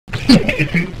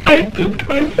I pooped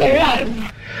my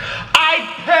pants. I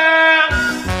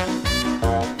pants.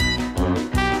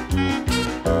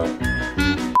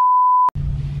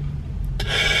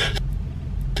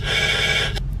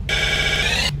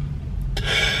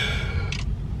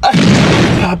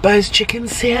 Popeye's chicken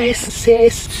sis.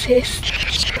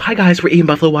 Hi guys, we're eating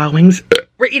Buffalo Wild Wings.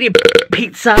 We're eating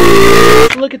pizza.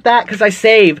 Look at that, because I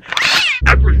save.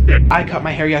 I cut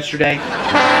my hair yesterday.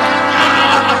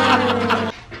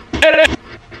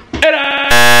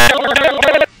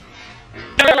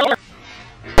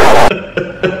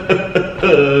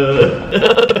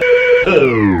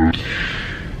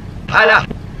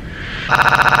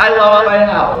 I love my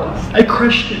house. I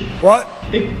crushed it. What?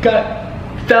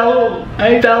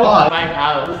 I fell on my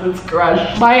house. It's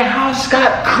crushed. My house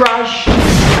got crushed.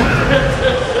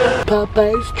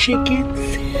 Popeye's chicken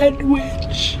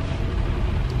sandwich.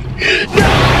 No!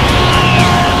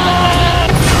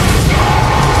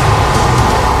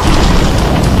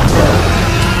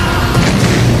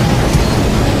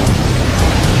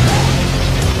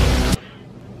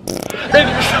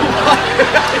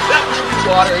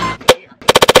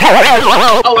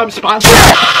 Oh, I'm sponsored.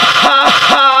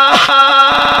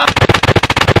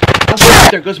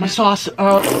 There goes my sauce.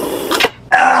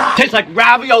 Tastes like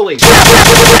ravioli.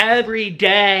 Every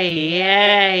day.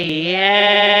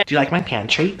 Yeah. Do you like my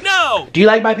pantry? No! Do you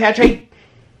like my pantry?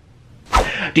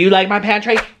 Do you like my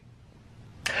pantry?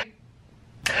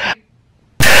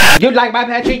 You like my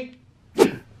pantry?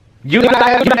 You're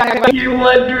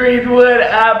wondering what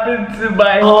happened to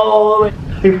my home.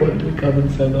 I want to come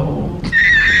inside the home.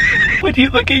 When you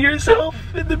look at yourself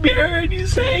in the mirror and you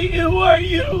say, who are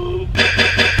you?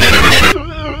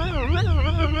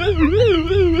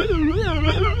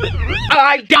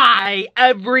 I die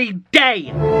every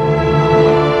day.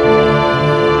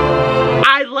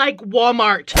 I like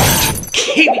Walmart.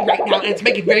 Caving right now and it's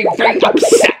making me very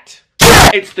upset.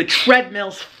 It's the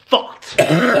treadmill's fault.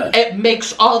 It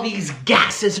makes all these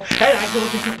gases and I go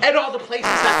and all the places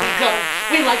that we go.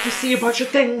 We like to see a bunch of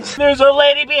things. There's a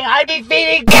lady behind me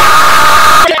feeding.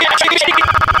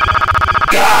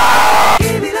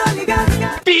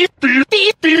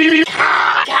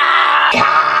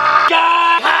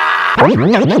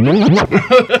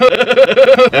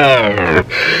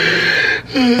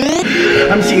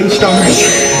 I'm seeing stars.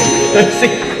 I'm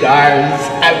seeing stars.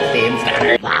 I'm seeing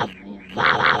stars.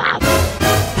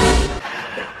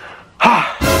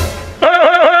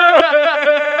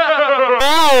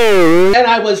 And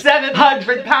I was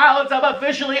 700 pounds. I'm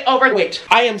officially overweight.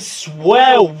 I am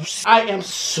swell. I am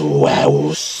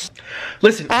swell.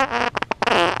 Listen. I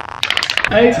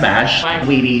smash my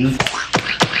Wheaties.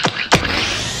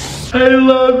 I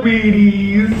love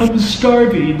Wheaties. I'm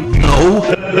starving. No.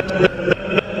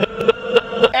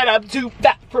 And I'm too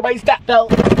fat for my fat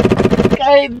belt.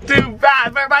 I'm too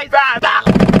fat for my fat belt.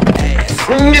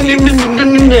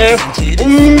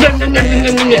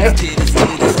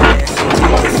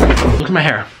 Look at my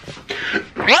hair.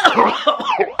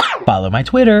 Follow my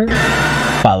Twitter.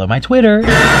 Follow my Twitter.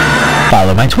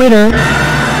 Follow my Twitter.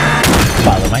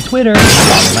 Follow my Twitter. Follow my Twitter.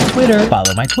 Follow my Twitter.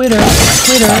 Follow my Twitter.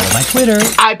 Follow my Twitter.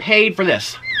 I paid for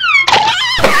this.